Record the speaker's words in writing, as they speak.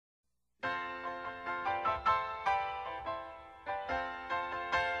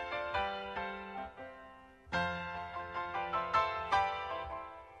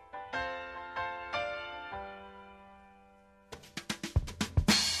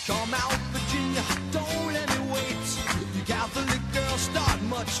Come out, Virginia, don't let me wait. You Catholic girls start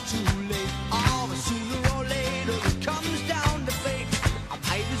much too late. Oh, but sooner or later it comes down to fate. I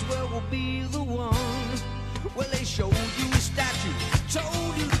might as well be the one. Well, they showed you a statue,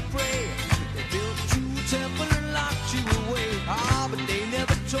 told you to pray. They built you a temple and locked you away. Ah, but they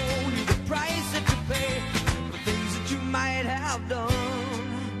never told you the price that you pay for things that you might have done.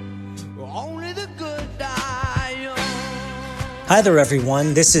 Only the good die young. Hi there,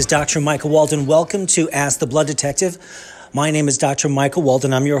 everyone. This is Dr. Michael Walden. Welcome to Ask the Blood Detective. My name is Dr. Michael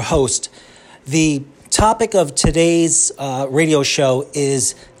Walden. I'm your host. The topic of today's radio show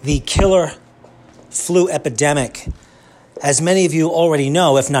is the killer flu epidemic. As many of you already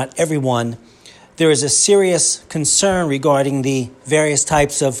know, if not everyone, there is a serious concern regarding the various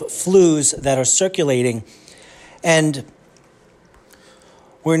types of flus that are circulating. And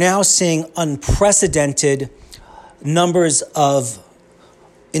we're now seeing unprecedented numbers of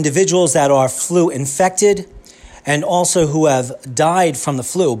individuals that are flu infected and also who have died from the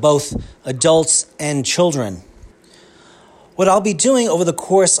flu, both adults and children. What I'll be doing over the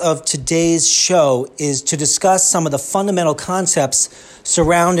course of today's show is to discuss some of the fundamental concepts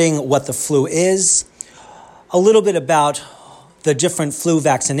surrounding what the flu is, a little bit about the different flu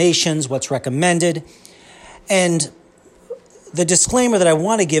vaccinations, what's recommended, and the disclaimer that I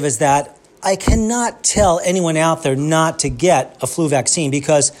want to give is that I cannot tell anyone out there not to get a flu vaccine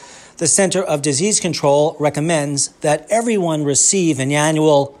because the Center of Disease Control recommends that everyone receive an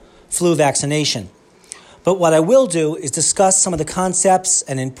annual flu vaccination. But what I will do is discuss some of the concepts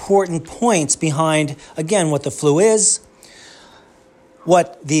and important points behind, again, what the flu is,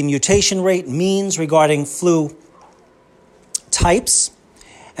 what the mutation rate means regarding flu types,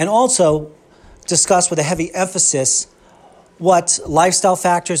 and also discuss with a heavy emphasis what lifestyle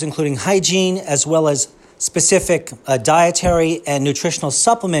factors, including hygiene, as well as specific dietary and nutritional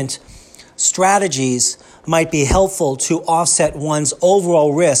supplement strategies might be helpful to offset one's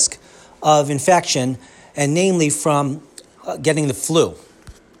overall risk of infection, and namely from getting the flu.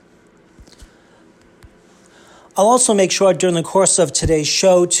 I'll also make sure during the course of today's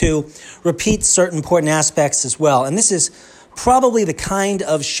show to repeat certain important aspects as well. And this is probably the kind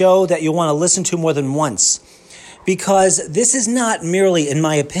of show that you want to listen to more than once, because this is not merely, in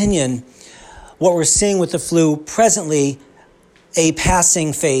my opinion, what we're seeing with the flu presently, a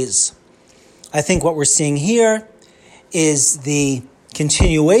passing phase. I think what we're seeing here is the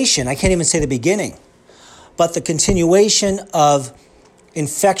continuation, I can't even say the beginning, but the continuation of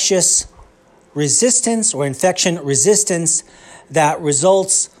infectious resistance or infection resistance that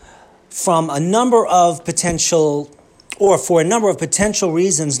results from a number of potential, or for a number of potential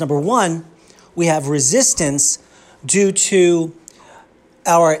reasons. Number one, we have resistance due to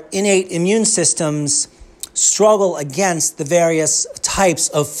our innate immune system's struggle against the various types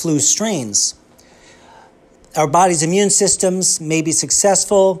of flu strains. Our body's immune systems may be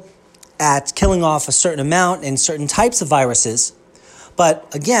successful at killing off a certain amount in certain types of viruses, but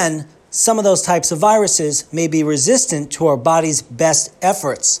again, some of those types of viruses may be resistant to our body's best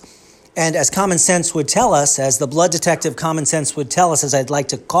efforts. And as common sense would tell us, as the blood detective common sense would tell us, as I'd like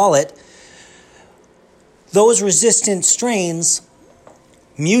to call it, those resistant strains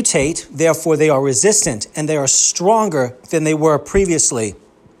mutate, therefore they are resistant, and they are stronger than they were previously.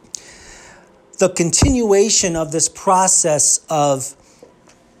 The continuation of this process of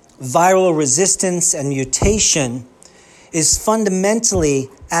viral resistance and mutation is fundamentally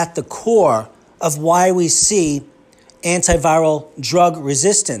at the core of why we see antiviral drug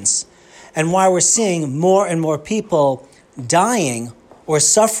resistance and why we're seeing more and more people dying or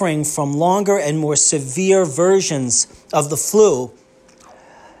suffering from longer and more severe versions of the flu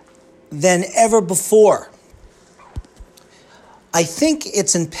than ever before. I think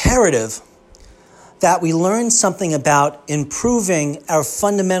it's imperative that we learn something about improving our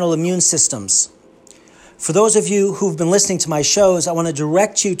fundamental immune systems. For those of you who've been listening to my shows, I want to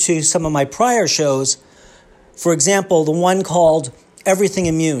direct you to some of my prior shows. For example, the one called Everything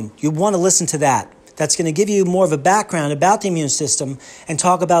Immune. You want to listen to that. That's going to give you more of a background about the immune system and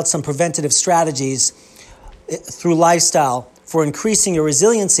talk about some preventative strategies through lifestyle for increasing your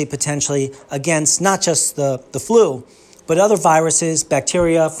resiliency potentially against not just the flu, but other viruses,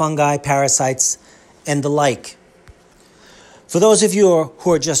 bacteria, fungi, parasites, and the like. For those of you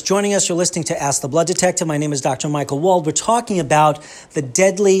who are just joining us, you're listening to Ask the Blood Detective. My name is Dr. Michael Wald. We're talking about the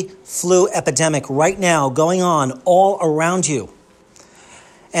deadly flu epidemic right now going on all around you.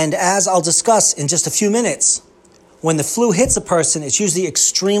 And as I'll discuss in just a few minutes, when the flu hits a person, it's usually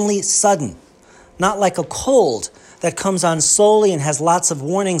extremely sudden. Not like a cold that comes on slowly and has lots of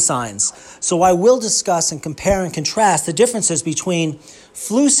warning signs. So I will discuss and compare and contrast the differences between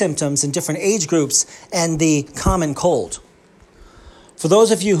flu symptoms in different age groups and the common cold. For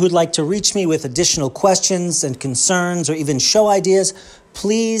those of you who'd like to reach me with additional questions and concerns or even show ideas,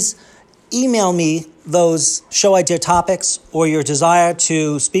 please email me those show idea topics or your desire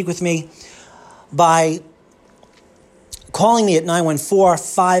to speak with me by calling me at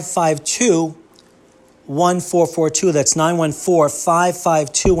 914-552-1442. That's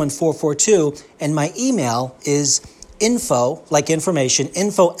 914-552-1442. And my email is info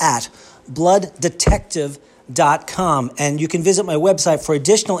at blooddetective.com. And you can visit my website for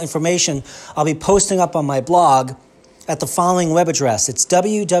additional information. I'll be posting up on my blog at the following web address. It's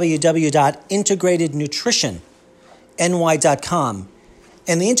www.integratednutritionny.com.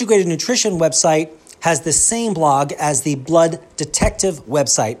 And the Integrated Nutrition website has the same blog as the Blood Detective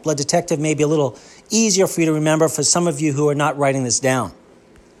website. Blood Detective may be a little easier for you to remember for some of you who are not writing this down.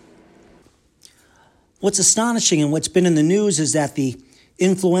 What's astonishing and what's been in the news is that the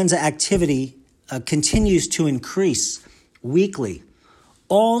influenza activity continues to increase weekly.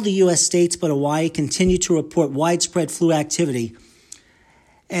 All the U.S. states but Hawaii continue to report widespread flu activity,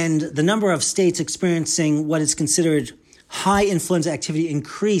 and the number of states experiencing what is considered high influenza activity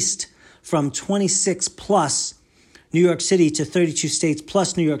increased from 26 plus New York City to 32 states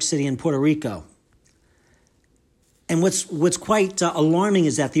plus New York City and Puerto Rico. And what's quite alarming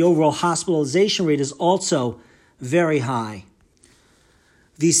is that the overall hospitalization rate is also very high.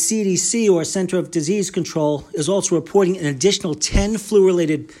 The CDC, or Center of Disease Control, is also reporting an additional 10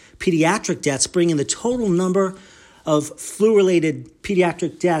 flu-related pediatric deaths, bringing the total number of flu-related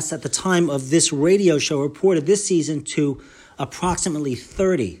pediatric deaths at the time of this radio show reported this season to approximately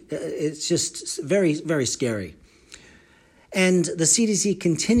 30. It's just very, very scary. And the CDC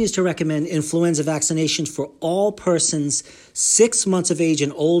continues to recommend influenza vaccinations for all persons 6 months of age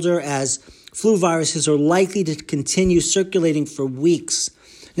and older, as flu viruses are likely to continue circulating for weeks.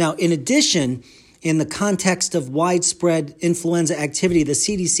 Now, in addition, in the context of widespread influenza activity, the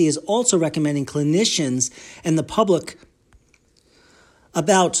CDC is also recommending clinicians and the public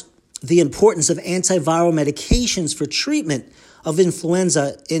about the importance of antiviral medications for treatment of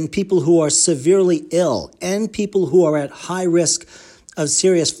influenza in people who are severely ill and people who are at high risk of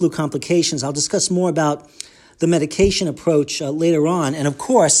serious flu complications. I'll discuss more about the medication approach later on. And of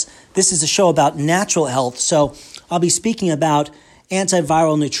course, this is a show about natural health, so I'll be speaking about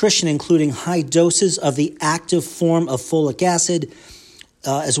antiviral nutrition, including high doses of the active form of folic acid,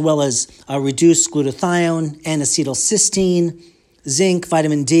 as well as reduced glutathione and acetylcysteine, zinc,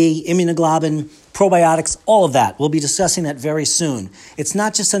 vitamin D, immunoglobulin, probiotics, all of that. We'll be discussing that very soon. It's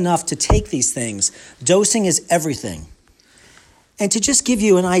not just enough to take these things. Dosing is everything. And to just give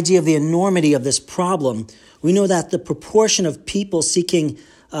you an idea of the enormity of this problem, we know that the proportion of people seeking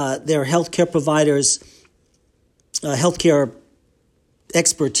their healthcare providers' healthcare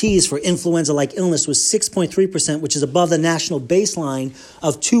expertise for influenza-like illness was 6.3%, which is above the national baseline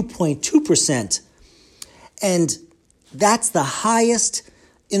of 2.2%. And that's the highest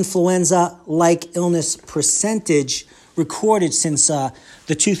influenza-like illness percentage recorded since the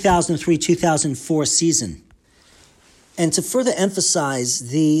 2003-2004 season. And to further emphasize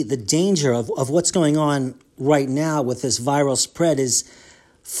the danger of what's going on right now with this viral spread is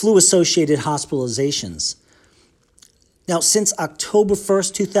flu-associated hospitalizations. Now, since October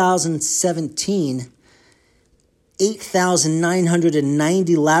 1st, 2017,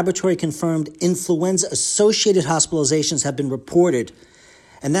 8,990 laboratory-confirmed influenza-associated hospitalizations have been reported.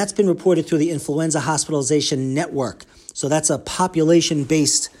 And that's been reported through the Influenza Hospitalization Network. So that's a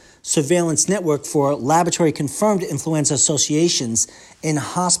population-based surveillance network for laboratory-confirmed influenza associations in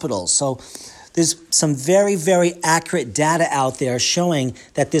hospitals. So there's some very, very accurate data out there showing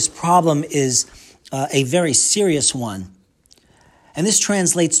that this problem is a very serious one. And this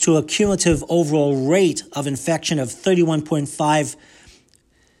translates to a cumulative overall rate of infection of 31.5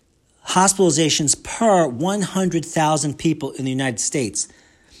 hospitalizations per 100,000 people in the United States.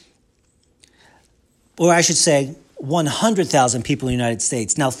 Or I should say 100,000 people in the United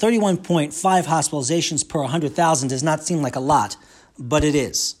States. Now, 31.5 hospitalizations per 100,000 does not seem like a lot, but it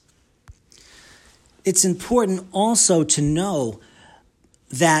is. It's important also to know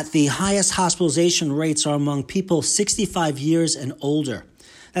that the highest hospitalization rates are among people 65 years and older.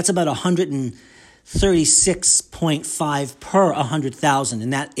 That's about 136.5 per 100,000 in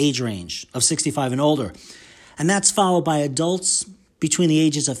that age range of 65 and older. And that's followed by adults between the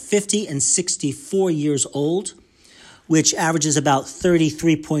ages of 50 and 64 years old, which averages about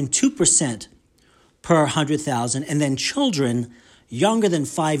 33.2% per 100,000. And then children younger than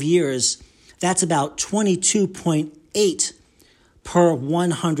 5 years, that's about 22.8% 8 per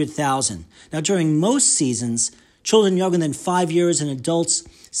 100,000. Now, during most seasons, children younger than 5 years and adults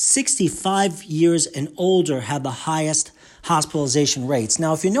 65 years and older have the highest hospitalization rates.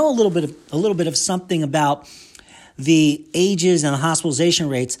 Now, if you know a little bit of something about the ages and the hospitalization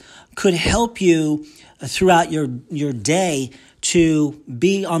rates, could help you throughout your day to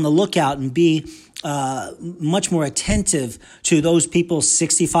be on the lookout and be much more attentive to those people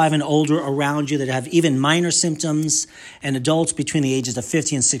 65 and older around you that have even minor symptoms, and adults between the ages of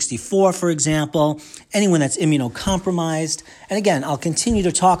 50 and 64, for example, anyone that's immunocompromised. And again, I'll continue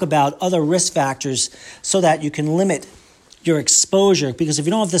to talk about other risk factors so that you can limit your exposure, because if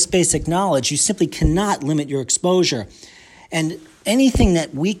you don't have this basic knowledge, you simply cannot limit your exposure. And anything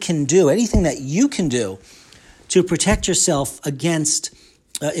that we can do, anything that you can do to protect yourself against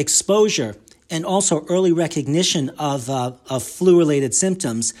exposure and also early recognition of flu-related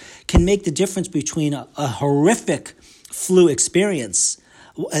symptoms can make the difference between a horrific flu experience,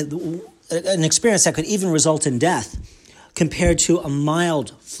 an experience that could even result in death, compared to a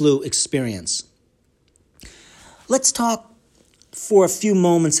mild flu experience. Let's talk for a few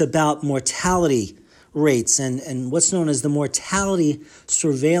moments about mortality rates and what's known as the mortality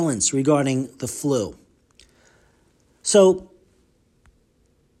surveillance regarding the flu. So,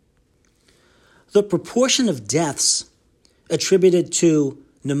 the proportion of deaths attributed to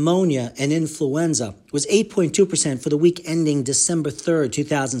pneumonia and influenza was 8.2% for the week ending December 3rd,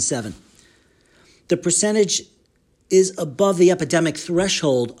 2007. The percentage is above the epidemic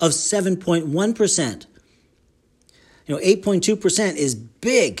threshold of 7.1%. 8.2% is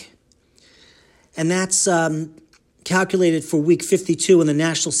big. And that's calculated for week 52 in the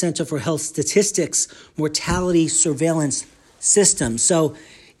National Center for Health Statistics mortality surveillance system. So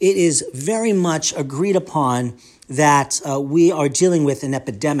it is very much agreed upon that we are dealing with an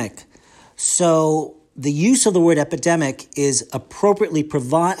epidemic. So the use of the word epidemic is appropriately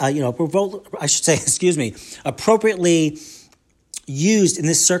appropriately used in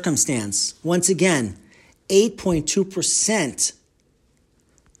this circumstance. Once again, 8.2%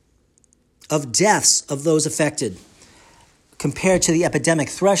 of deaths of those affected, compared to the epidemic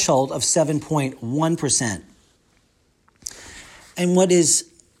threshold of 7.1%. And what is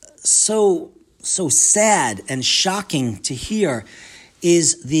so sad and shocking to hear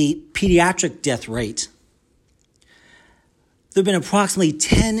is the pediatric death rate. There have been approximately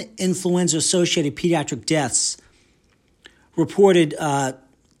 10 influenza-associated pediatric deaths reported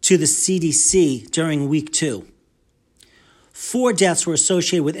to the CDC during week 2. 4 deaths were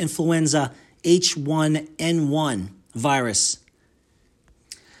associated with influenza H1N1 virus.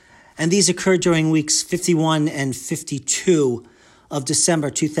 And these occurred during weeks 51 and 52 of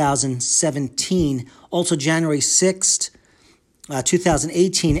December 2017, also January 6th,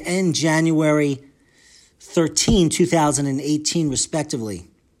 2018, and January 13, 2018, respectively.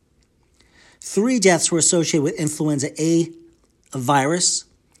 3 deaths were associated with influenza A virus,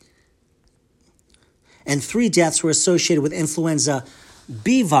 and 3 deaths were associated with influenza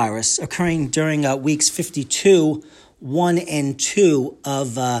B virus, occurring during weeks 52, 1, and 2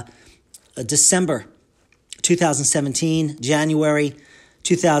 of December 2017, January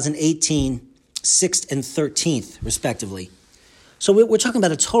 2018, 6th and 13th, respectively. So we're talking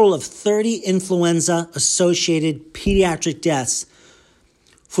about a total of 30 influenza-associated pediatric deaths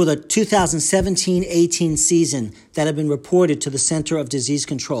for the 2017-18 season that have been reported to the Center of Disease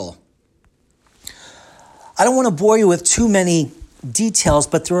Control. I don't want to bore you with too many details,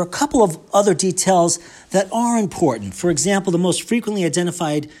 but there are a couple of other details that are important. For example, the most frequently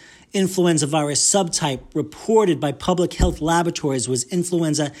identified influenza virus subtype reported by public health laboratories was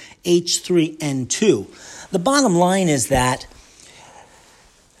influenza H3N2. The bottom line is that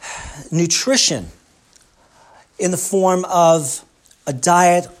nutrition in the form of a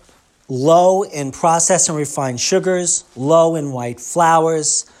diet low in processed and refined sugars, low in white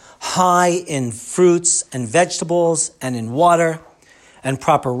flours, high in fruits and vegetables and in water, and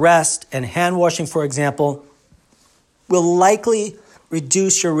proper rest and hand washing, for example, will likely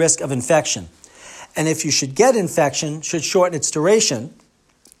reduce your risk of infection. And if you should get infection, should shorten its duration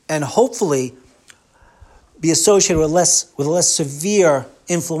and hopefully be associated with a less severe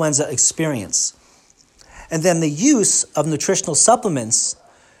influenza experience. And then the use of nutritional supplements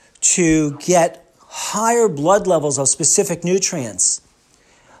to get higher blood levels of specific nutrients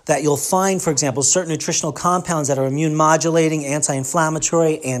that you'll find, for example, certain nutritional compounds that are immune modulating,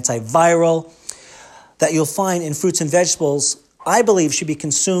 anti-inflammatory, antiviral, that you'll find in fruits and vegetables, I believe should be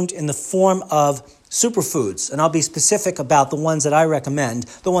consumed in the form of superfoods. And I'll be specific about the ones that I recommend,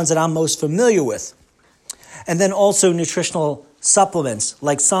 the ones that I'm most familiar with. And then also nutritional supplements,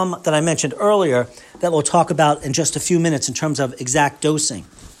 like some that I mentioned earlier, that we'll talk about in just a few minutes in terms of exact dosing.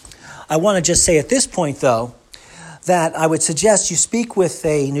 I want to just say at this point, though, that I would suggest you speak with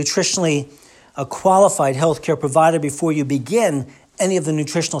a nutritionally qualified healthcare provider before you begin any of the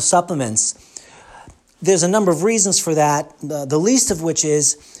nutritional supplements. There's a number of reasons for that, the least of which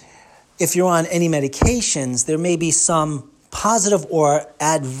is if you're on any medications, there may be some positive or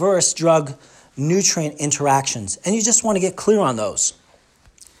adverse drug-nutrient interactions, and you just want to get clear on those.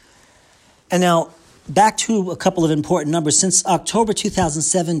 And now, back to a couple of important numbers. Since October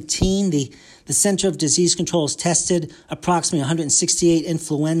 2017, the Center of Disease Control has tested approximately 168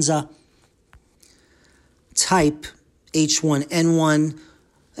 influenza type H1N1,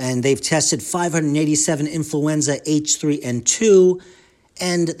 and they've tested 587 influenza H3N2,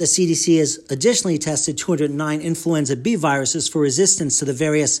 and the CDC has additionally tested 209 influenza B viruses for resistance to the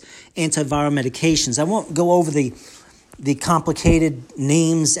various antiviral medications. I won't go over the complicated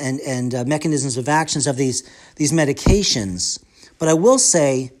names and mechanisms of actions of these medications, but I will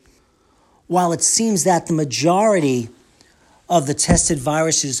say, while it seems that the majority of the tested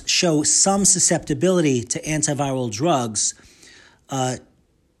viruses show some susceptibility to antiviral drugs,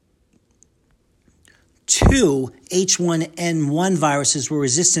 2 H1N1 viruses were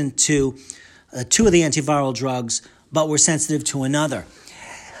resistant to 2 of the antiviral drugs, but were sensitive to another.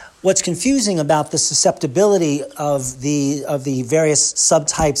 What's confusing about the susceptibility of the various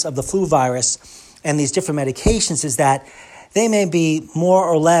subtypes of the flu virus and these different medications is that they may be more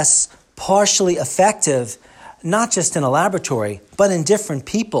or less partially effective, not just in a laboratory, but in different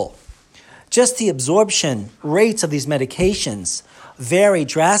people. Just the absorption rates of these medications vary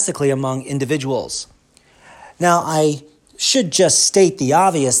drastically among individuals. Now, I should just state the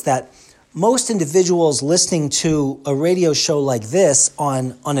obvious that most individuals listening to a radio show like this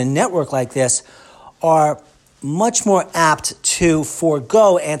on a network like this are much more apt to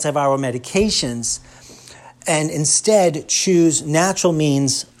forego antiviral medications and instead choose natural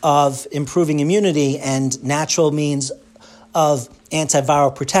means of improving immunity and natural means of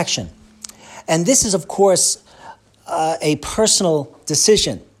antiviral protection. And this is, of course, a personal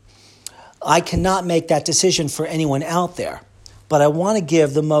decision. I cannot make that decision for anyone out there, but I want to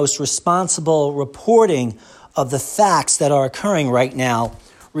give the most responsible reporting of the facts that are occurring right now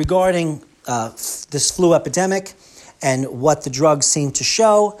regarding this flu epidemic and what the drugs seem to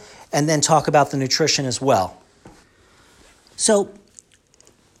show, and then talk about the nutrition as well. So,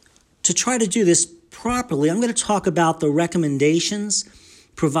 to try to do this properly, I'm going to talk about the recommendations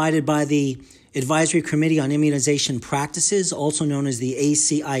provided by the Advisory Committee on Immunization Practices, also known as the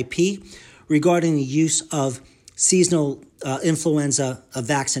ACIP, regarding the use of seasonal influenza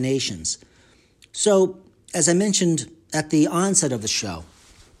vaccinations. So, as I mentioned at the onset of the show,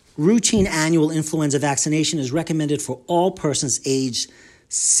 routine annual influenza vaccination is recommended for all persons aged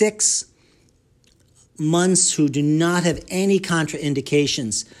 6 months who do not have any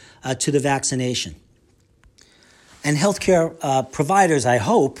contraindications to the vaccination. And healthcare providers, I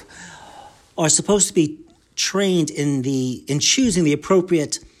hope, are supposed to be trained in choosing the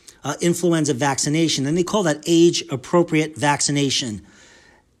appropriate influenza vaccination, and they call that age-appropriate vaccination.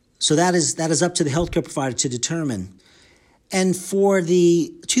 So that is up to the healthcare provider to determine. And for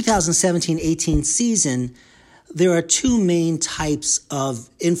the 2017-18 season, there are 2 main types of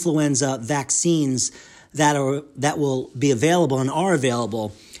influenza vaccines that will be available and are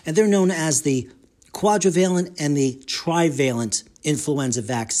available, and they're known as the quadrivalent and the trivalent influenza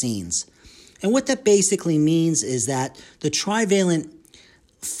vaccines. And what that basically means is that the trivalent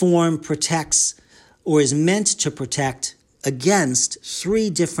form protects or is meant to protect against 3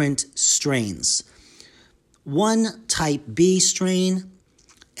 different strains. 1 type B strain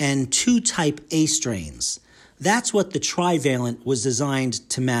and 2 type A strains. That's what the trivalent was designed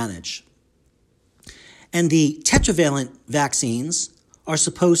to manage. And the tetravalent vaccines are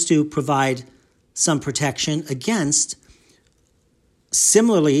supposed to provide some protection against,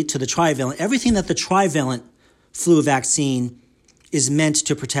 similarly to the trivalent, everything that the trivalent flu vaccine is meant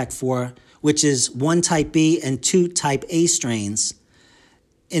to protect for, which is 1 type B and 2 type A strains,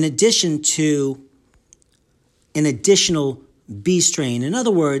 in addition to an additional B strain. In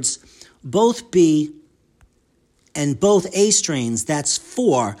other words, both B and both A strains, that's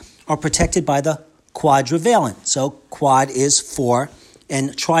 4, are protected by the quadrivalent. So quad is 4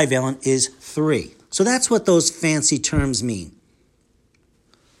 and trivalent is 3. So that's what those fancy terms mean.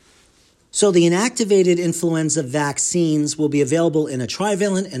 So the inactivated influenza vaccines will be available in a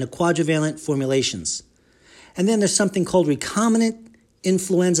trivalent and a quadrivalent formulations. And then there's something called recombinant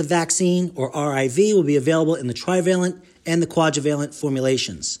influenza vaccine, or RIV, will be available in the trivalent and the quadrivalent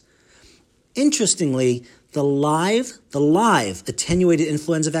formulations. Interestingly, The live attenuated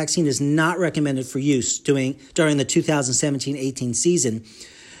influenza vaccine is not recommended for use during the 2017-18 season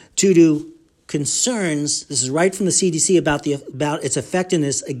due to concerns, this is right from the CDC, about its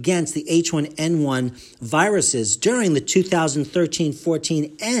effectiveness against the H1N1 viruses during the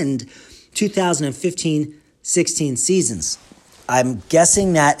 2013-14 and 2015-16 seasons. I'm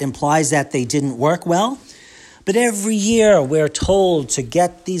guessing that implies that they didn't work well, but every year we're told to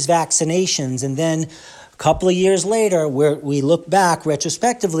get these vaccinations, and then a couple of years later we look back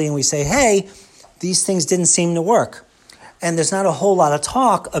retrospectively and we say, hey, these things didn't seem to work. And there's not a whole lot of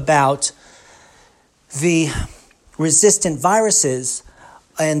talk about the resistant viruses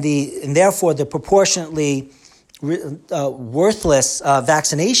and therefore the proportionately worthless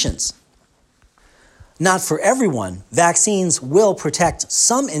vaccinations. Not for everyone. Vaccines will protect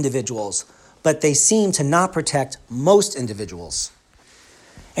some individuals, but they seem to not protect most individuals.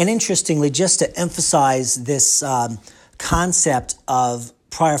 And interestingly, just to emphasize this concept of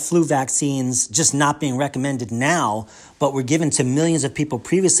prior flu vaccines just not being recommended now, but were given to millions of people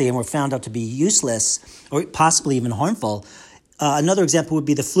previously and were found out to be useless or possibly even harmful. Another example would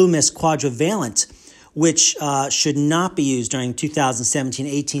be the FluMist Quadrivalent, which should not be used during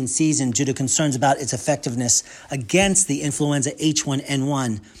 2017-18 season due to concerns about its effectiveness against the influenza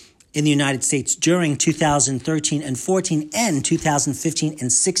H1N1 in the United States during 2013 and 14 and 2015 and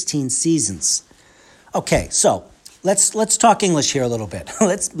 16 seasons. Okay, so let's talk English here a little bit.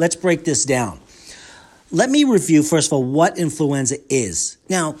 Let's break this down. Let me review, first of all, what influenza is.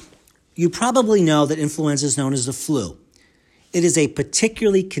 Now, you probably know that influenza is known as the flu. It is a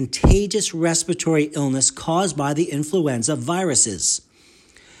particularly contagious respiratory illness caused by the influenza viruses.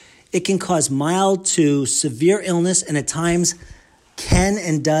 It can cause mild to severe illness and at times can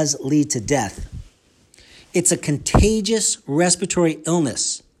and does lead to death. It's a contagious respiratory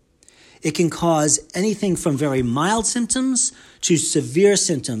illness. It can cause anything from very mild symptoms to severe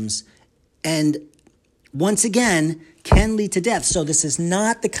symptoms, and once again, can lead to death. So this is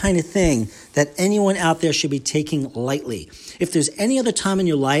not the kind of thing that anyone out there should be taking lightly. If there's any other time in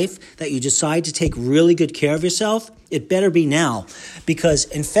your life that you decide to take really good care of yourself, it better be now, because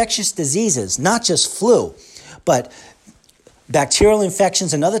infectious diseases, not just flu, but bacterial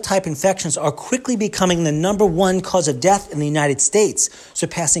infections and other type infections are quickly becoming the number one cause of death in the United States,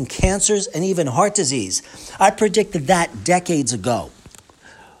 surpassing cancers and even heart disease. I predicted that decades ago.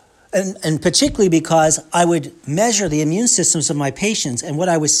 And particularly because I would measure the immune systems of my patients, and what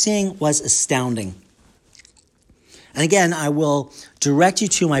I was seeing was astounding. And again, I will direct you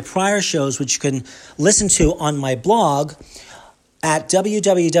to my prior shows, which you can listen to on my blog at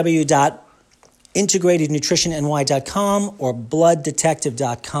www.integratednutritionny.com or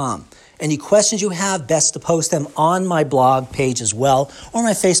blooddetective.com. Any questions you have, best to post them on my blog page as well, or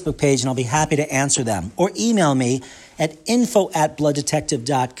my Facebook page, and I'll be happy to answer them. Or email me at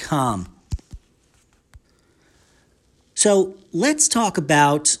info@blooddetective.com. So let's talk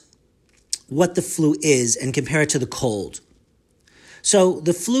about what the flu is and compare it to the cold. So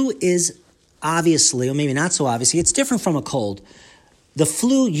the flu is obviously, or maybe not so obviously, it's different from a cold. The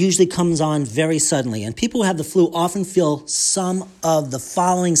flu usually comes on very suddenly, and people who have the flu often feel some of the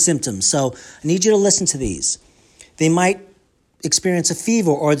following symptoms. So I need you to listen to these. They might experience a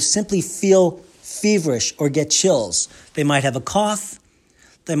fever or simply feel feverish or get chills. They might have a cough.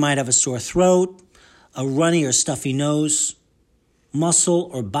 They might have a sore throat, a runny or stuffy nose, muscle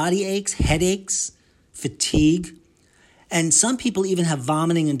or body aches, headaches, fatigue, and some people even have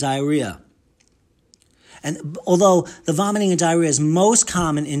vomiting and diarrhea. And although the vomiting and diarrhea is most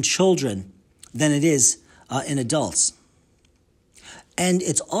common in children than it is in adults. And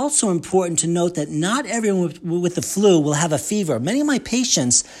it's also important to note that not everyone with the flu will have a fever. Many of my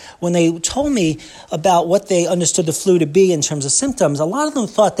patients, when they told me about what they understood the flu to be in terms of symptoms, a lot of them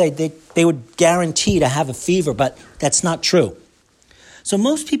thought they would guarantee to have a fever, but that's not true. So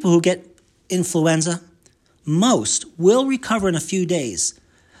most people who get influenza, most will recover in a few days,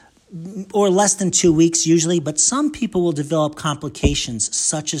 or less than 2 weeks usually, but some people will develop complications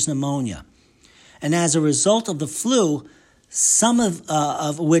such as pneumonia. And as a result of the flu, some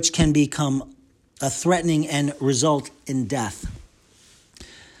of which can become threatening and result in death.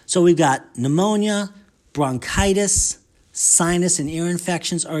 So we've got pneumonia, bronchitis, sinus and ear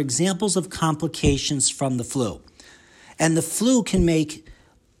infections are examples of complications from the flu. And the flu can make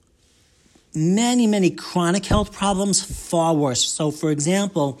many, many chronic health problems far worse. So, for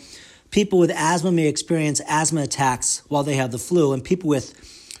example, people with asthma may experience asthma attacks while they have the flu, and people with,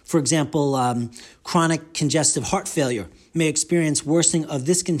 for example, chronic congestive heart failure may experience worsening of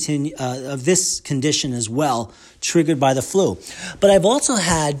this condition as well, triggered by the flu. But I've also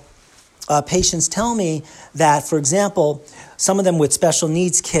had patients tell me that, for example, some of them with special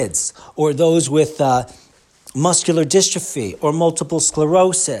needs kids or those with muscular dystrophy or multiple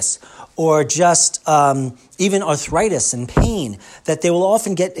sclerosis or just even arthritis and pain, that they will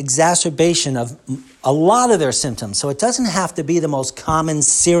often get exacerbation of a lot of their symptoms. So it doesn't have to be the most common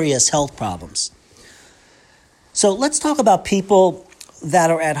serious health problems. So let's talk about people that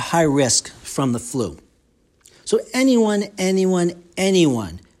are at high risk from the flu. So anyone,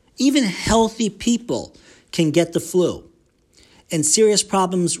 even healthy people can get the flu. And serious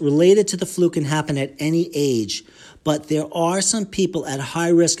problems related to the flu can happen at any age. But there are some people at high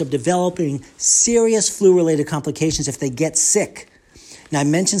risk of developing serious flu-related complications if they get sick. Now, I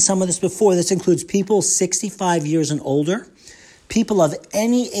mentioned some of this before. This includes people 65 years and older, people of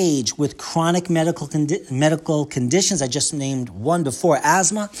any age with chronic medical conditions. I just named one before,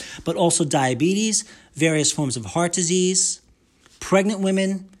 asthma, but also diabetes, various forms of heart disease, pregnant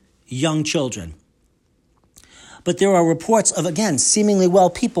women, young children. But there are reports of, again, seemingly well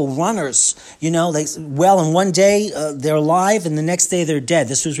people, runners, in one day they're alive and the next day they're dead.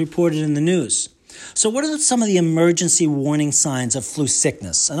 This was reported in the news. So what are some of the emergency warning signs of flu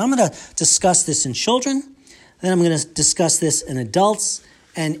sickness? And I'm going to discuss this in children, then I'm going to discuss this in adults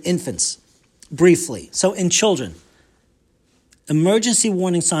and infants briefly. So in children, emergency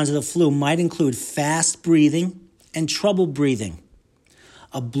warning signs of the flu might include fast breathing and trouble breathing,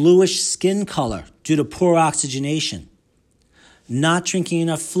 a bluish skin color due to poor oxygenation, not drinking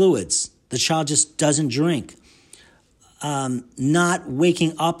enough fluids, the child just doesn't drink, not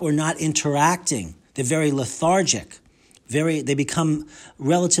waking up or not interacting, they're very lethargic, they become,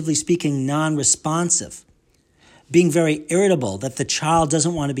 relatively speaking, non-responsive, being very irritable, that the child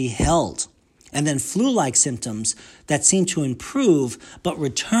doesn't want to be held, and then flu-like symptoms that seem to improve but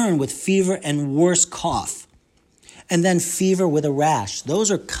return with fever and worse cough. And then fever with a rash. Those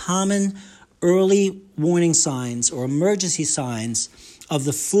are common early warning signs or emergency signs of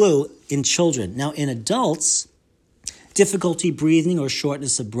the flu in children. Now, in adults, difficulty breathing or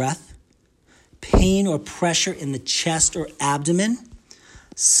shortness of breath, pain or pressure in the chest or abdomen,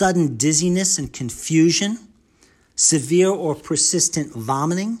 sudden dizziness and confusion, severe or persistent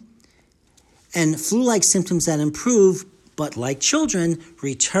vomiting, and flu-like symptoms that improve, but like children,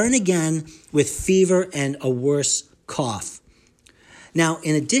 return again with fever and a worse cough. Now,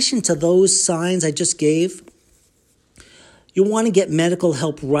 in addition to those signs I just gave, you want to get medical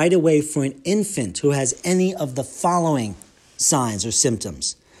help right away for an infant who has any of the following signs or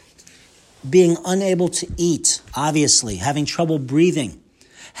symptoms. Being unable to eat, obviously, having trouble breathing,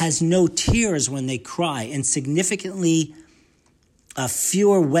 has no tears when they cry, and significantly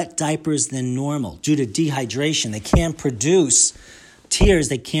fewer wet diapers than normal due to dehydration. They can't produce tears,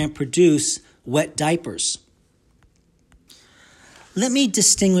 they can't produce wet diapers. Let me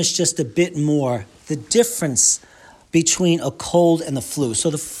distinguish just a bit more the difference between a cold and the flu. So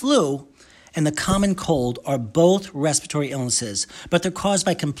the flu and the common cold are both respiratory illnesses, but they're caused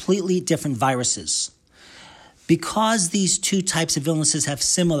by completely different viruses. Because these two types of illnesses have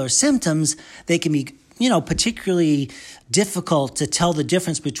similar symptoms, they can be, particularly difficult to tell the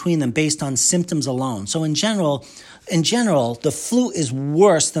difference between them based on symptoms alone. So in general, the flu is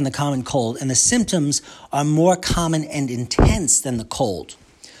worse than the common cold, and the symptoms are more common and intense than the cold.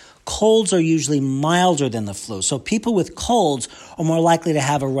 Colds are usually milder than the flu. So people with colds are more likely to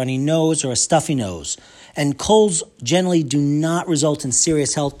have a runny nose or a stuffy nose. And colds generally do not result in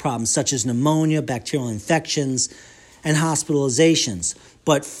serious health problems such as pneumonia, bacterial infections, and hospitalizations.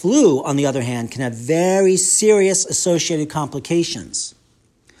 But flu, on the other hand, can have very serious associated complications.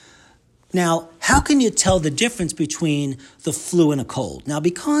 Now, how can you tell the difference between the flu and a cold? Now,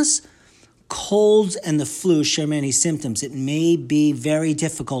 because colds and the flu share many symptoms, it may be very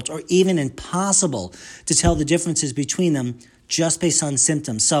difficult or even impossible to tell the differences between them just based on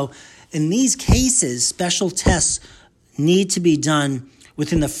symptoms. So in these cases, special tests need to be done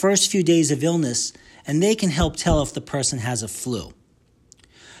within the first few days of illness, and they can help tell if the person has a flu.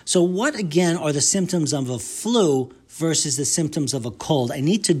 So what, again, are the symptoms of a flu versus the symptoms of a cold? I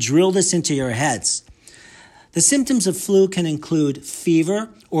need to drill this into your heads. The symptoms of flu can include fever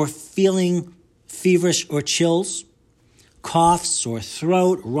or feeling feverish or chills, cough, sore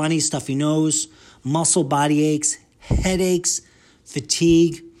throat, runny, stuffy nose, muscle body aches, headaches,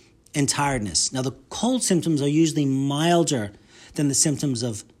 fatigue, and tiredness. Now, the cold symptoms are usually milder than the symptoms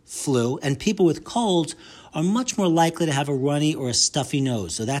of flu, and people with colds are much more likely to have a runny or a stuffy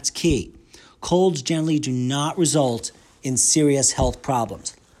nose, so that's key. Colds generally do not result in serious health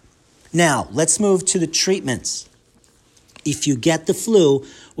problems. Now, let's move to the treatments. if you get the flu,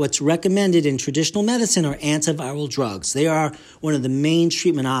 what's recommended in traditional medicine are antiviral drugs. They are one of the main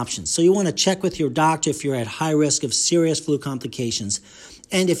treatment options. So you want to check with your doctor if you're at high risk of serious flu complications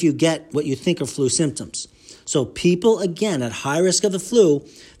and if you get what you think are flu symptoms. So people, again, at high risk of the flu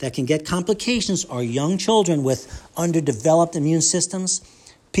that can get complications are young children with underdeveloped immune systems,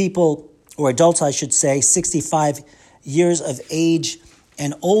 people, or adults, I should say, 65 years of age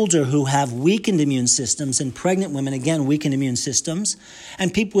and older who have weakened immune systems, and pregnant women, again, weakened immune systems,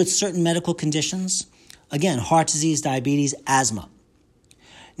 and people with certain medical conditions, again, heart disease, diabetes, asthma.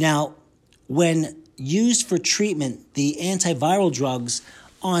 Now, when used for treatment, the antiviral drugs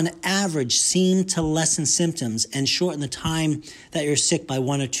on average seem to lessen symptoms and shorten the time that you're sick by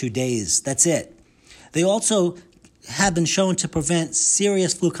 1 or 2 days. That's it. They also have been shown to prevent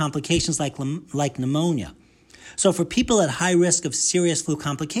serious flu complications like pneumonia. So for people at high risk of serious flu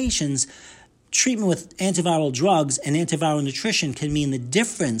complications, treatment with antiviral drugs and antiviral nutrition can mean the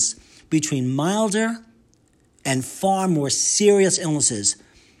difference between milder and far more serious illnesses,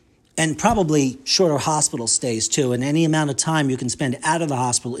 and probably shorter hospital stays too. And any amount of time you can spend out of the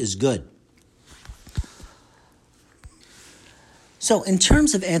hospital is good. So in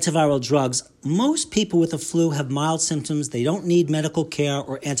terms of antiviral drugs, most people with the flu have mild symptoms. They don't need medical care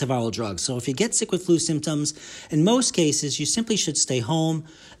or antiviral drugs. So if you get sick with flu symptoms, in most cases, you simply should stay home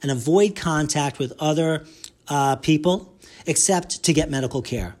and avoid contact with other people, except to get medical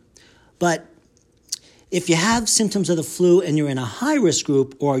care. But if you have symptoms of the flu and you're in a high-risk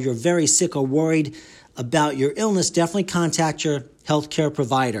group, or you're very sick or worried about your illness, definitely contact your healthcare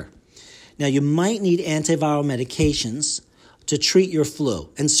provider. Now, you might need antiviral medications to treat your flu,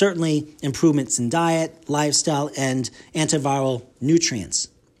 and certainly improvements in diet, lifestyle, and antiviral nutrients.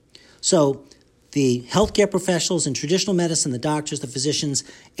 So the healthcare professionals in traditional medicine, the doctors, the physicians,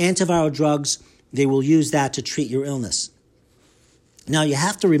 antiviral drugs, they will use that to treat your illness. Now, you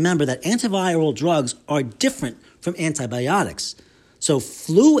have to remember that antiviral drugs are different from antibiotics. So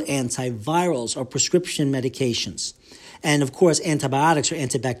flu antivirals are prescription medications. And of course, antibiotics are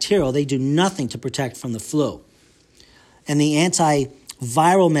antibacterial. They do nothing to protect from the flu. And the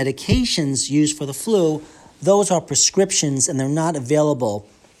antiviral medications used for the flu, those are prescriptions and they're not available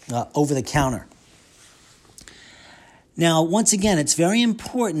over the counter. Now, once again, it's very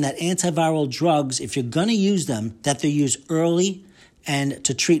important that antiviral drugs, if you're going to use them, that they're used early and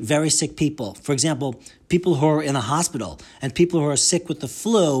to treat very sick people. For example, people who are in a hospital and people who are sick with the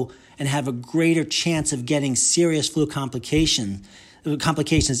flu and have a greater chance of getting serious flu complications,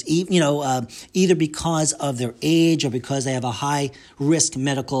 either because of their age or because they have a high-risk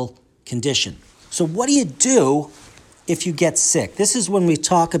medical condition. So what do you do if you get sick? This is when we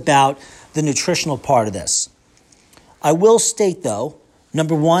talk about the nutritional part of this. I will state, though,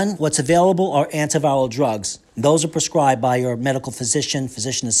 number one, what's available are antiviral drugs. Those are prescribed by your medical physician,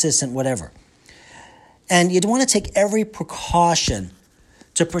 physician assistant, whatever. And you want to take every precaution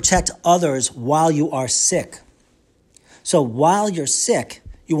to protect others while you are sick. So while you're sick,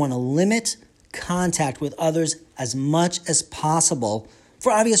 you want to limit contact with others as much as possible.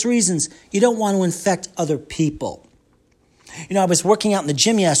 For obvious reasons, you don't want to infect other people. I was working out in the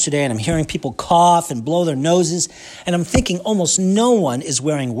gym yesterday and I'm hearing people cough and blow their noses, and I'm thinking almost no one is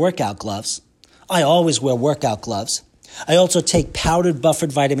wearing workout gloves. I always wear workout gloves. I also take powdered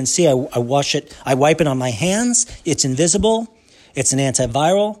buffered vitamin C. I wash it, I wipe it on my hands. It's invisible. It's an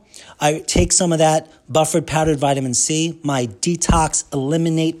antiviral. I take some of that buffered powdered vitamin C, my Detox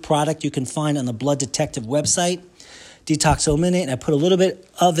Eliminate product you can find on the Blood Detective website, Detox Eliminate, and I put a little bit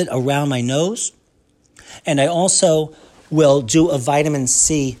of it around my nose. And I also will do a vitamin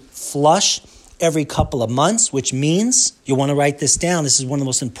C flush every couple of months, which means, you want to write this down, this is one of the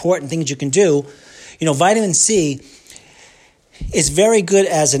most important things you can do. Vitamin C is very good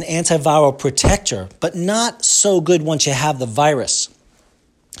as an antiviral protector, but not so good once you have the virus.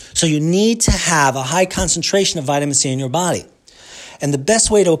 So you need to have a high concentration of vitamin C in your body. And the best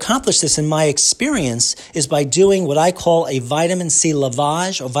way to accomplish this, in my experience, is by doing what I call a vitamin C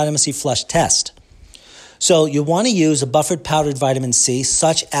lavage or vitamin C flush test. So you want to use a buffered powdered vitamin C,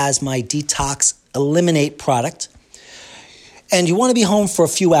 such as my Detox Eliminate product. And you want to be home for a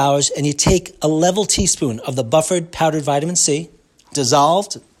few hours, and you take a level teaspoon of the buffered powdered vitamin C,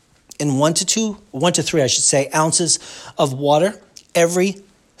 dissolved in 1 to 3 ounces of water every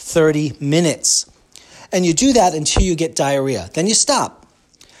 30 minutes. And you do that until you get diarrhea. Then you stop.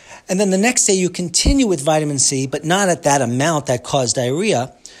 And then the next day you continue with vitamin C, but not at that amount that caused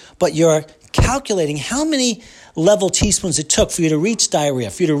diarrhea, but you're calculating how many level teaspoons it took for you to reach diarrhea,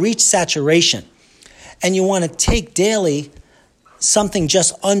 for you to reach saturation. And you want to take daily something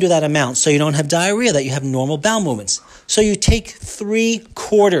just under that amount so you don't have diarrhea, that you have normal bowel movements. So you take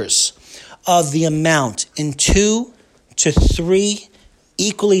 3/4 of the amount in 2 to 3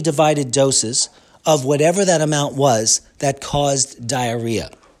 equally divided doses of whatever that amount was that caused diarrhea.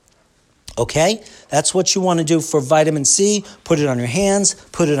 Okay? That's what you want to do for vitamin C. Put it on your hands,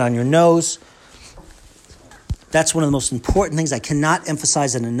 put it on your nose. That's one of the most important things. I cannot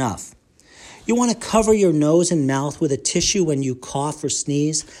emphasize it enough. You want to cover your nose and mouth with a tissue when you cough or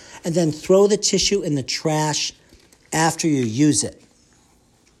sneeze, and then throw the tissue in the trash after you use it.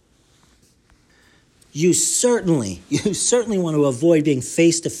 You certainly want to avoid being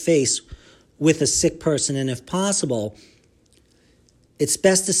face-to-face with a sick person, and if possible, it's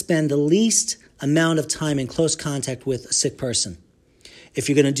best to spend the least amount of time in close contact with a sick person. If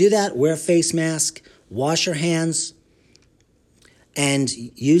you're going to do that, wear a face mask, wash your hands, and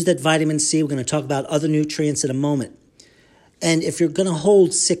use that vitamin C. We're going to talk about other nutrients in a moment. And if you're going to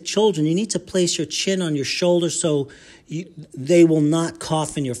hold sick children, you need to place your chin on your shoulder so they will not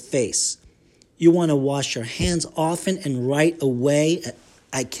cough in your face. You want to wash your hands often and right away.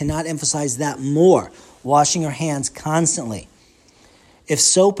 I cannot emphasize that more. Washing your hands constantly. If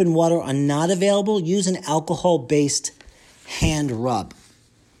soap and water are not available, use an alcohol-based hand rub.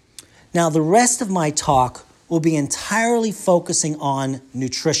 Now, the rest of my talk will be entirely focusing on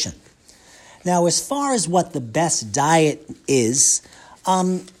nutrition. Now, as far as what the best diet is,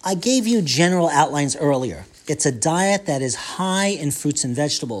 I gave you general outlines earlier. It's a diet that is high in fruits and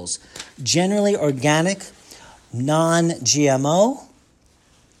vegetables, generally organic, non-GMO,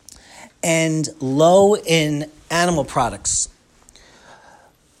 and low in animal products.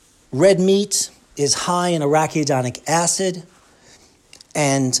 Red meat is high in arachidonic acid,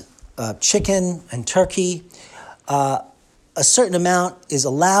 and chicken and turkey. A certain amount is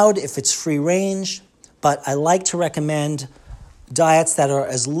allowed if it's free range, but I like to recommend diets that are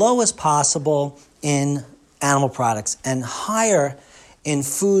as low as possible in animal products and higher in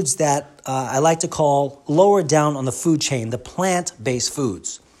foods that I like to call lower down on the food chain, the plant-based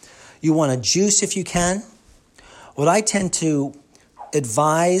foods. You want to juice if you can. What I tend to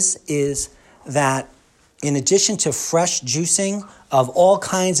advise is that in addition to fresh juicing of all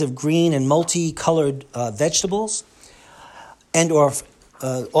kinds of green and multicolored vegetables, and or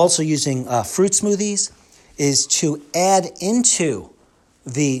also using fruit smoothies, is to add into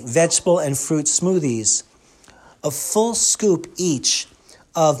the vegetable and fruit smoothies a full scoop each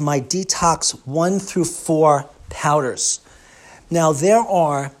of my Detox 1 through 4 powders. Now, there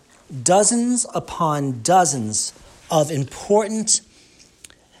are dozens upon dozens of important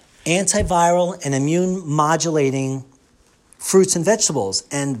antiviral and immune modulating fruits and vegetables,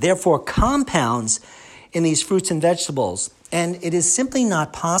 and therefore compounds in these fruits and vegetables. And it is simply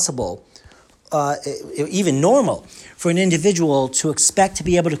not possible, even normal, for an individual to expect to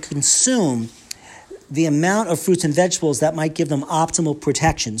be able to consume the amount of fruits and vegetables that might give them optimal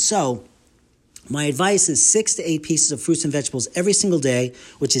protection. So my advice is 6 to 8 pieces of fruits and vegetables every single day,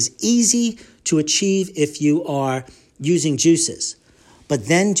 which is easy to achieve if you are using juices. But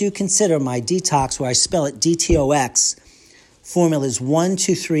then do consider my detox, where I spell it DTOX, formulas 1,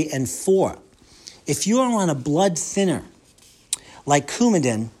 2, 3, and 4. If you are on a blood thinner, like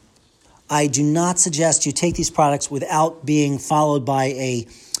Coumadin, I do not suggest you take these products without being followed by a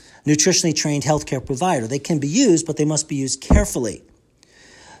nutritionally trained healthcare provider. They can be used, but they must be used carefully.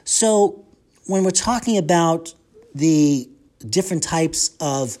 So when we're talking about the different types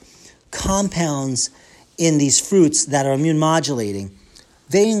of compounds in these fruits that are immune modulating,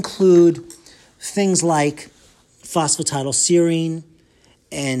 they include things like phosphatidylserine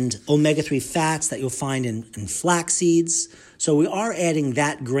and omega-3 fats that you'll find in flax seeds. So we are adding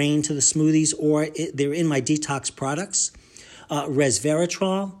that grain to the smoothies, or they're in my detox products.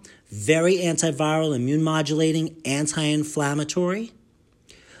 Resveratrol, very antiviral, immune modulating, anti-inflammatory.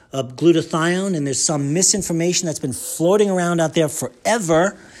 Glutathione, and there's some misinformation that's been floating around out there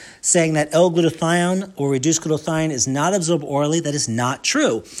forever saying that L-glutathione or reduced glutathione is not absorbed orally. That is not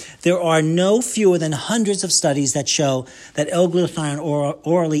true. There are no fewer than hundreds of studies that show that L-glutathione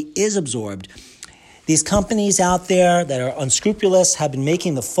orally is absorbed. These companies out there that are unscrupulous have been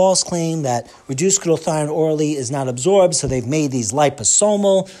making the false claim that reduced glutathione orally is not absorbed, so they've made these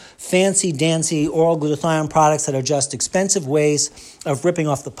liposomal, fancy-dancy oral glutathione products that are just expensive ways of ripping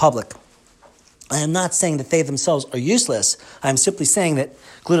off the public. I am not saying that they themselves are useless. I am simply saying that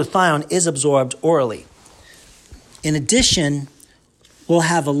glutathione is absorbed orally. In addition, we'll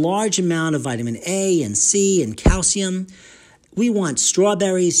have a large amount of vitamin A and C and calcium. We want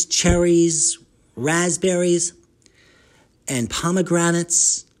strawberries, cherries, raspberries, and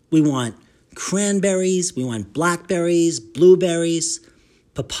pomegranates. We want cranberries, we want blackberries, blueberries,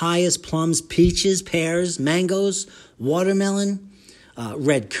 papayas, plums, peaches, pears, mangoes, watermelon,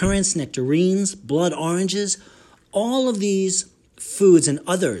 red currants, nectarines, blood oranges, all of these foods and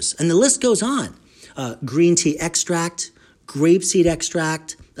others, and the list goes on. Green tea extract, grapeseed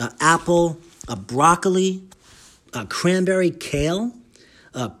extract, apple, broccoli, cranberry, kale,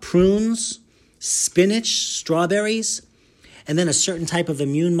 prunes, spinach, strawberries, and then a certain type of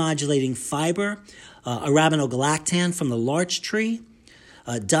immune-modulating fiber, arabinogalactan from the larch tree,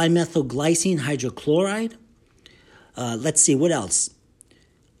 dimethylglycine hydrochloride. Let's see, what else?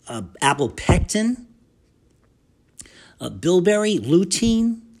 Apple pectin, bilberry,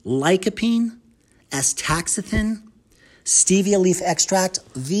 lutein, lycopene, astaxanthin, stevia leaf extract.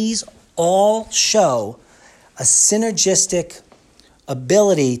 These all show a synergistic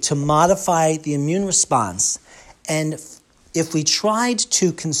ability to modify the immune response. And if we tried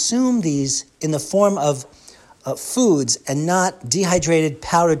to consume these in the form of foods and not dehydrated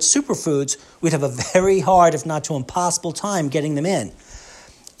powdered superfoods, we'd have a very hard, if not to impossible time getting them in.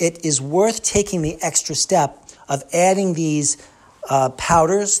 It is worth taking the extra step of adding these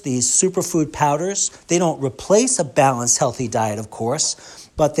powders, these superfood powders. They don't replace a balanced, healthy diet, of course,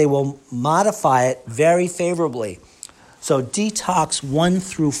 but they will modify it very favorably. So Detox 1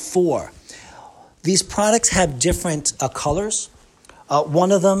 through 4. These products have different colors.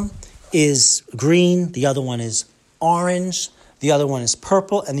 One of them is green, the other one is orange, the other one is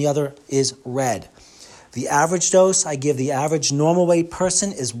purple, and the other is red. The average dose I give the average normal weight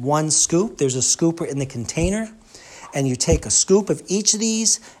person is 1 scoop. There's a scooper in the container, and you take a scoop of each of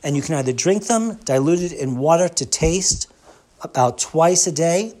these, and you can either drink them diluted in water to taste about twice a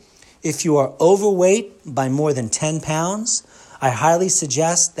day. If you are overweight by more than 10 pounds, I highly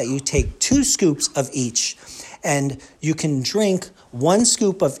suggest that you take 2 scoops of each, and you can drink 1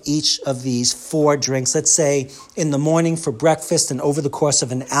 scoop of each of these 4 drinks, let's say in the morning for breakfast and over the course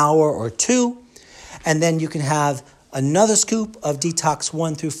of an hour or 2. And then you can have another scoop of Detox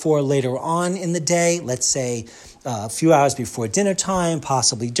 1 through 4 later on in the day, let's say a few hours before dinner time,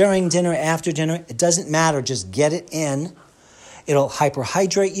 possibly during dinner, after dinner. It doesn't matter, just get it in. It'll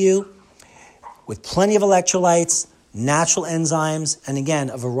hyperhydrate you with plenty of electrolytes, natural enzymes, and again,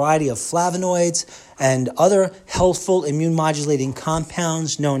 a variety of flavonoids and other healthful immune-modulating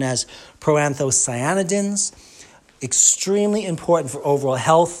compounds known as proanthocyanidins. Extremely important for overall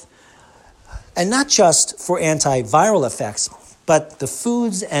health, and not just for antiviral effects, but the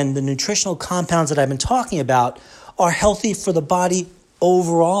foods and the nutritional compounds that I've been talking about are healthy for the body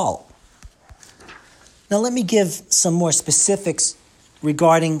overall. Now let me give some more specifics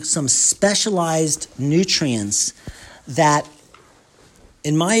regarding some specialized nutrients that,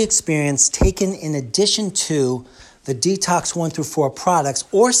 in my experience, taken in addition to the Detox 1 through 4 products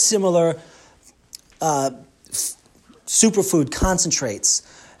or similar superfood concentrates.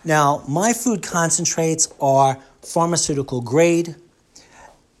 Now, my food concentrates are pharmaceutical grade.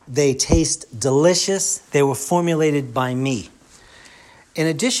 They taste delicious. They were formulated by me. In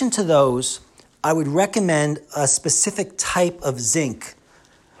addition to those, I would recommend a specific type of zinc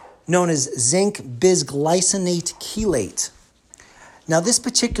known as zinc bisglycinate chelate. Now, this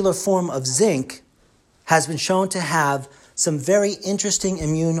particular form of zinc has been shown to have some very interesting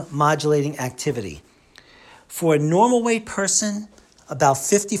immune modulating activity. For a normal weight person, about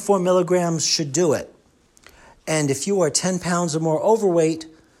 54 milligrams should do it. And if you are 10 pounds or more overweight,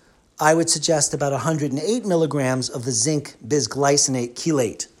 I would suggest about 108 milligrams of the zinc bisglycinate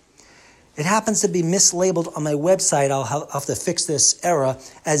chelate. It happens to be mislabeled on my website. I'll have to fix this error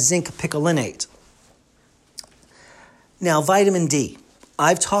as zinc picolinate. Now, vitamin D.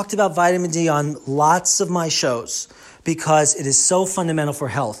 I've talked about vitamin D on lots of my shows because it is so fundamental for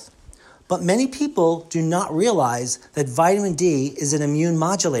health. But many people do not realize that vitamin D is an immune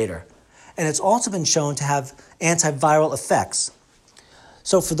modulator, and it's also been shown to have antiviral effects.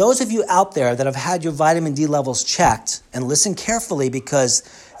 So for those of you out there that have had your vitamin D levels checked, and listen carefully because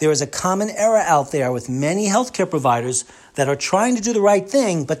there is a common error out there with many healthcare providers that are trying to do the right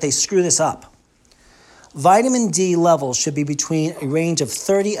thing, but they screw this up. Vitamin D levels should be between a range of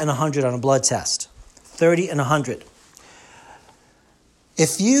 30 and 100 on a blood test. 30 and 100.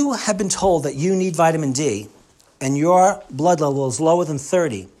 If you have been told that you need vitamin D and your blood level is lower than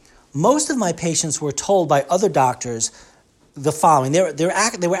 30, most of my patients were told by other doctors the following.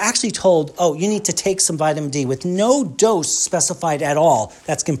 They were actually told, oh, you need to take some vitamin D with no dose specified at all.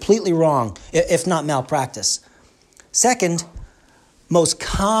 That's completely wrong, if not malpractice. Second, most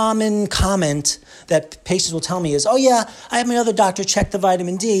common comment that patients will tell me is, oh yeah, I had my other doctor check the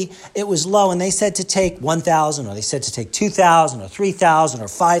vitamin D. It was low and they said to take 1,000 or they said to take 2,000 or 3,000 or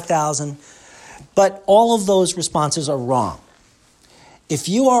 5,000. But all of those responses are wrong. If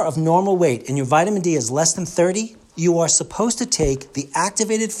you are of normal weight and your vitamin D is less than 30, you are supposed to take the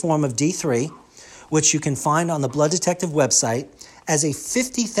activated form of D3, which you can find on the Blood Detective website, as a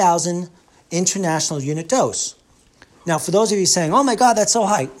 50,000 international unit dose. Now, for those of you saying, oh my God, that's so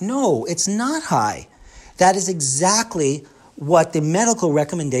high. No, it's not high. That is exactly what the medical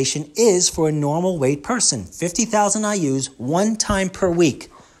recommendation is for a normal weight person. 50,000 IUs one time per week,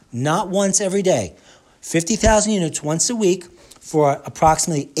 not once every day. 50,000 units once a week for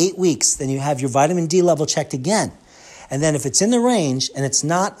approximately 8 weeks. Then you have your vitamin D level checked again. And then if it's in the range and it's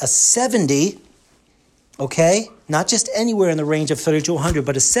not a 70, okay, not just anywhere in the range of 30 to 100,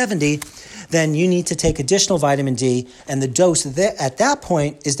 but a 70, then you need to take additional vitamin D, and the dose at that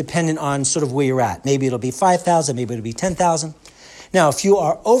point is dependent on sort of where you're at. Maybe it'll be 5,000, maybe it'll be 10,000. Now, if you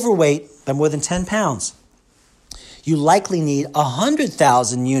are overweight by more than 10 pounds, you likely need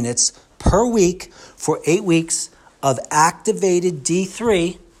 100,000 units per week for 8 weeks of activated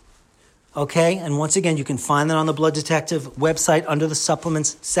D3, okay? And once again, you can find that on the Blood Detective website under the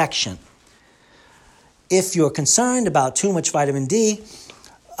supplements section. If you're concerned about too much vitamin D,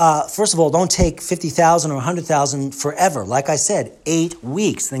 first of all, don't take 50,000 or 100,000 forever. Like I said, 8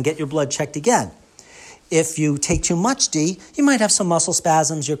 weeks, then get your blood checked again. If you take too much D, you might have some muscle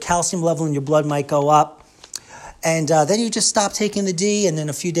spasms, your calcium level in your blood might go up, and then you just stop taking the D, and in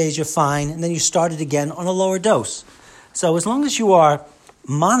a few days you're fine, and then you start it again on a lower dose. So as long as you are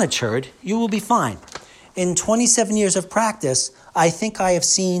monitored, you will be fine. In 27 years of practice, I think I have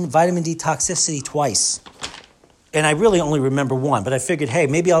seen vitamin D toxicity twice. And I really only remember one, but I figured, hey,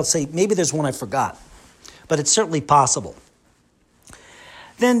 maybe there's one I forgot. But it's certainly possible.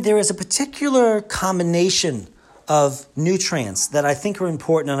 Then there is a particular combination of nutrients that I think are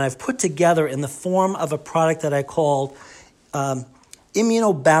important, and I've put together in the form of a product that I called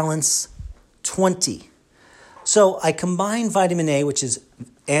Immunobalance 20. So I combine vitamin A, which is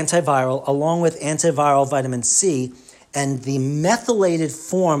antiviral, along with antiviral vitamin C, and the methylated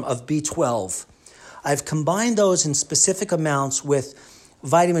form of B12. I've combined those in specific amounts with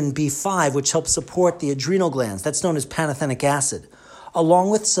vitamin B5, which helps support the adrenal glands. That's known as pantothenic acid, along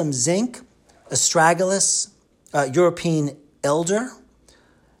with some zinc, astragalus, European elder,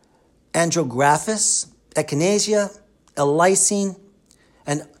 andrographis, echinacea, L-lysine,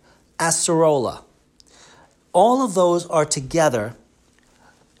 and acerola. All of those are together,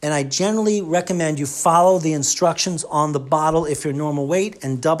 and I generally recommend you follow the instructions on the bottle if you're normal weight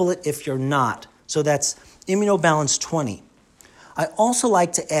and double it if you're not. So that's Immunobalance 20. I also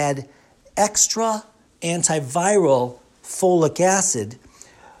like to add extra antiviral folic acid.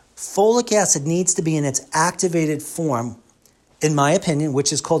 Folic acid needs to be in its activated form, in my opinion,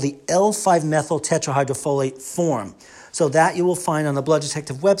 which is called the L5-methyl tetrahydrofolate form. So that you will find on the Blood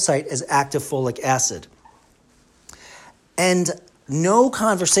Detective website as active folic acid. And no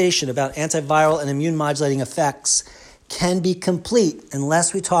conversation about antiviral and immune modulating effects can be complete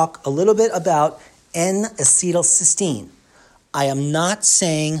unless we talk a little bit about N-acetylcysteine. I am not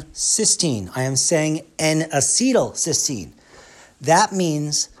saying cysteine. I am saying N-acetylcysteine. That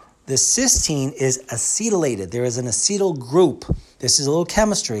means the cysteine is acetylated. There is an acetyl group. This is a little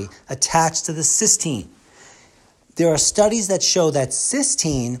chemistry attached to the cysteine. There are studies that show that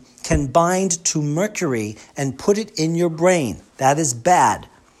cysteine can bind to mercury and put it in your brain. That is bad.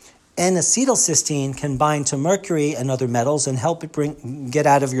 N-acetylcysteine can bind to mercury and other metals and help it get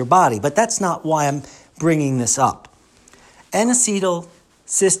out of your body. But that's not why I'm bringing this up.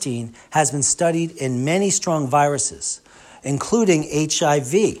 N-acetylcysteine has been studied in many strong viruses, including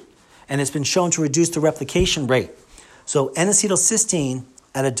HIV, and it's been shown to reduce the replication rate. So N-acetylcysteine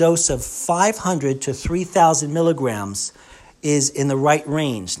at a dose of 500 to 3,000 milligrams is in the right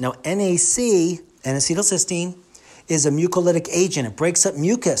range. Now, NAC, N-acetylcysteine, is a mucolytic agent. It breaks up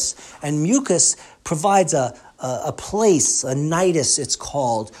mucus, and mucus provides a place, a nidus it's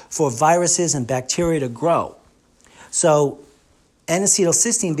called, for viruses and bacteria to grow. So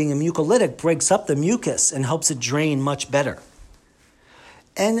N-acetylcysteine, being a mucolytic, breaks up the mucus and helps it drain much better.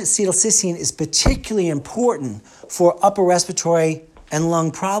 N-acetylcysteine is particularly important for upper respiratory and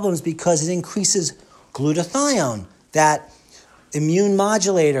lung problems because it increases glutathione, that immune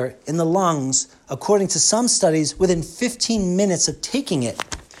modulator in the lungs, according to some studies, within 15 minutes of taking it.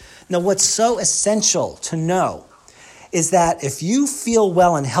 Now, what's so essential to know is that if you feel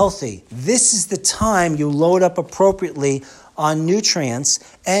well and healthy, this is the time you load up appropriately on nutrients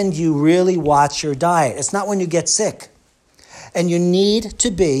and you really watch your diet. It's not when you get sick. And you need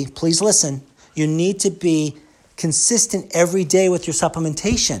to be, please listen, you need to be consistent every day with your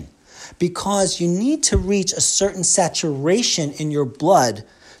supplementation because you need to reach a certain saturation in your blood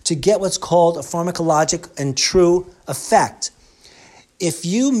to get what's called a pharmacologic and true effect. If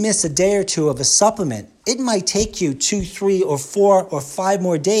you miss a day or two of a supplement, it might take you 2, 3, or 4, or 5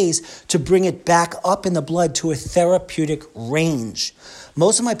 more days to bring it back up in the blood to a therapeutic range.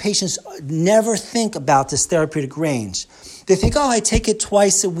 Most of my patients never think about this therapeutic range. They think, I take it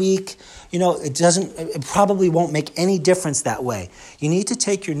twice a week. It probably won't make any difference that way. You need to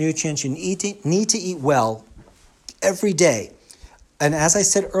take your nutrients. You need to eat well every day. And as I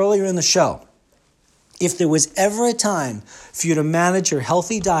said earlier in the show, if there was ever a time for you to manage your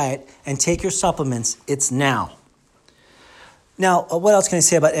healthy diet and take your supplements, it's now. Now, what else can I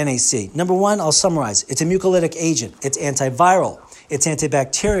say about NAC? Number one, I'll summarize. It's a mucolytic agent. It's antiviral. It's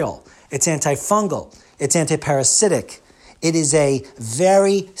antibacterial. It's antifungal. It's antiparasitic. It is a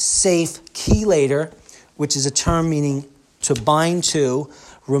very safe chelator, which is a term meaning to bind to,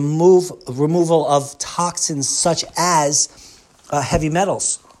 removal of toxins such as heavy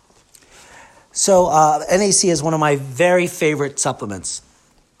metals. So NAC is one of my very favorite supplements.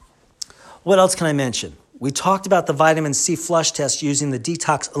 What else can I mention? We talked about the vitamin C flush test using the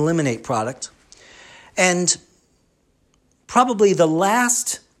Detox Eliminate product. And probably the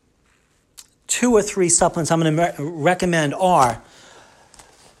last 2 or 3 supplements I'm going to recommend are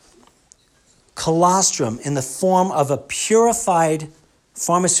colostrum in the form of a purified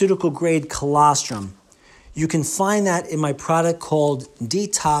pharmaceutical-grade colostrum. You can find that in my product called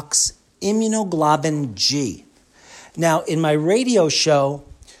Detox Immunoglobulin G. Now, in my radio show,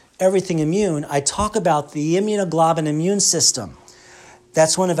 Everything Immune, I talk about the immunoglobulin immune system.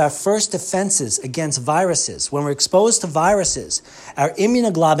 That's one of our first defenses against viruses. When we're exposed to viruses, our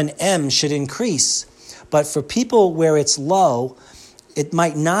immunoglobulin M should increase. But for people where it's low, it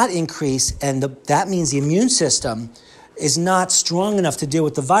might not increase, and that means the immune system is not strong enough to deal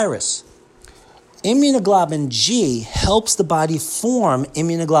with the virus. Immunoglobulin G helps the body form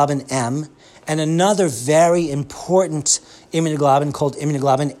immunoglobulin M and another very important immunoglobulin called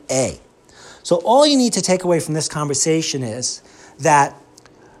immunoglobulin A. So all you need to take away from this conversation is that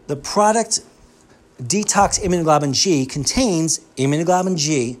the product Detox Immunoglobulin G contains immunoglobulin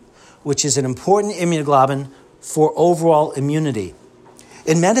G, which is an important immunoglobulin for overall immunity.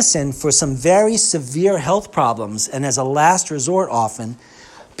 In medicine, for some very severe health problems, and as a last resort often,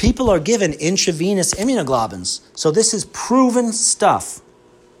 people are given intravenous immunoglobulins. So this is proven stuff.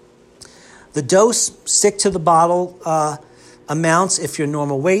 The dose, stick to the bottle amounts if you're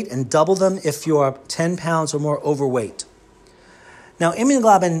normal weight and double them if you're 10 pounds or more overweight. Now,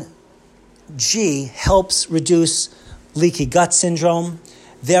 immunoglobulin G helps reduce leaky gut syndrome.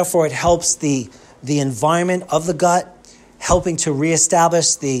 Therefore, it helps the environment of the gut, helping to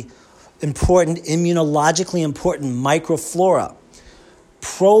reestablish the immunologically important microflora.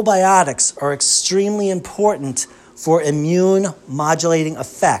 Probiotics are extremely important for immune modulating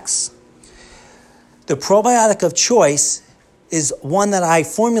effects. The probiotic of choice is one that I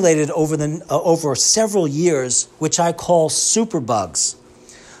formulated over several years, which I call Superbugs.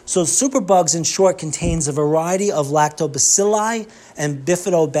 So Superbugs, in short, contains a variety of lactobacilli and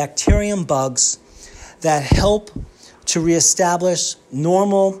bifidobacterium bugs that help to reestablish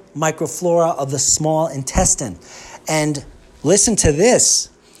normal microflora of the small intestine. And listen to this,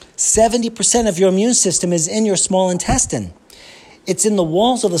 70% of your immune system is in your small intestine. It's in the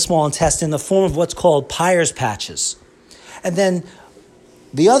walls of the small intestine in the form of what's called Peyer's patches. And then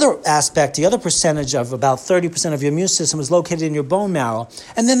the other aspect, the other percentage of about 30% of your immune system is located in your bone marrow.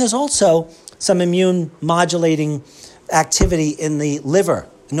 And then there's also some immune modulating activity in the liver,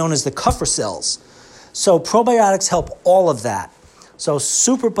 known as the Kupffer cells. So probiotics help all of that. So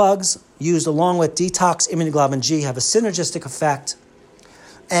Superbugs, used along with Detox Immunoglobulin G, have a synergistic effect.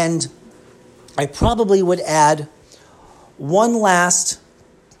 And I probably would add one last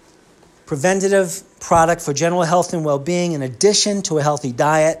preventative product for general health and well-being in addition to a healthy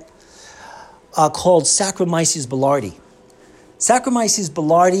diet called Saccharomyces boulardii. Saccharomyces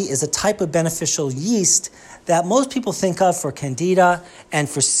boulardii is a type of beneficial yeast that most people think of for candida and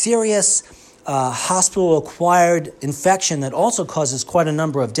for serious hospital-acquired infection that also causes quite a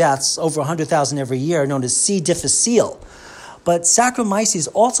number of deaths, over 100,000 every year, known as C. difficile. But Saccharomyces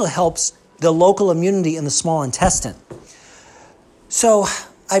also helps the local immunity in the small intestine. So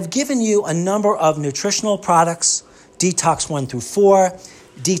I've given you a number of nutritional products, Detox 1 through 4,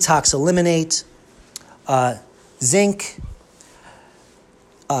 Detox Eliminate, zinc,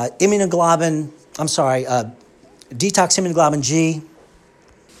 Detox Immunoglobulin G,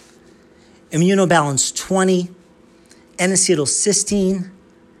 Immunobalance 20, N-acetylcysteine,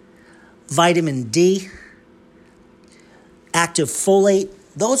 vitamin D, active folate,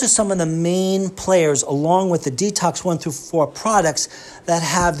 Those are some of the main players, along with the Detox 1 through 4 products that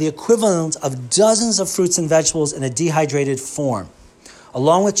have the equivalent of dozens of fruits and vegetables in a dehydrated form,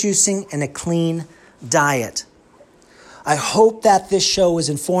 along with juicing and a clean diet. I hope that this show was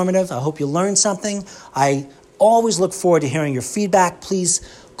informative. I hope you learned something. I always look forward to hearing your feedback. Please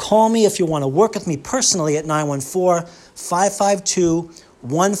call me if you want to work with me personally at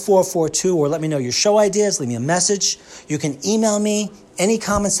 914-552-1442, or let me know your show ideas. Leave me a message. You can email me any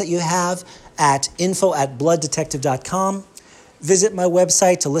comments that you have at info@blooddetective.com. Visit my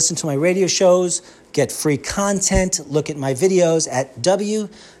website to listen to my radio shows, get free content, look at my videos at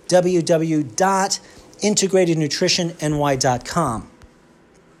www.integratednutritionny.com.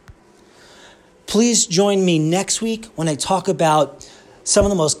 Please join me next week when I talk about some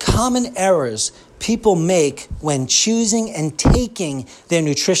of the most common errors people make when choosing and taking their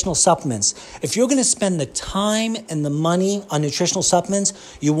nutritional supplements. If you're going to spend the time and the money on nutritional supplements,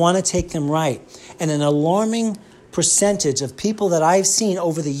 you want to take them right. And an alarming percentage of people that I've seen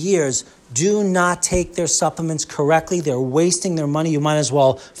over the years do not take their supplements correctly. They're wasting their money. You might as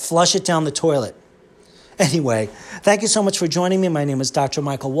well flush it down the toilet. Anyway, thank you so much for joining me. My name is Dr.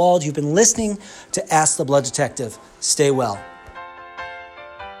 Michael Wald. You've been listening to Ask the Blood Detective. Stay well.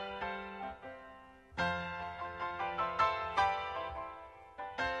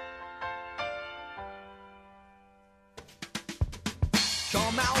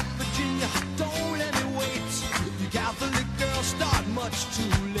 Come out, Virginia, don't let me wait. You Catholic girls start much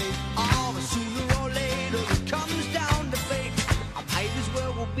too late. Oh, but sooner or later it comes down to fate. I might as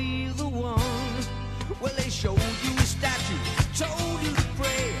well be the one. Well, they showed you a statue, told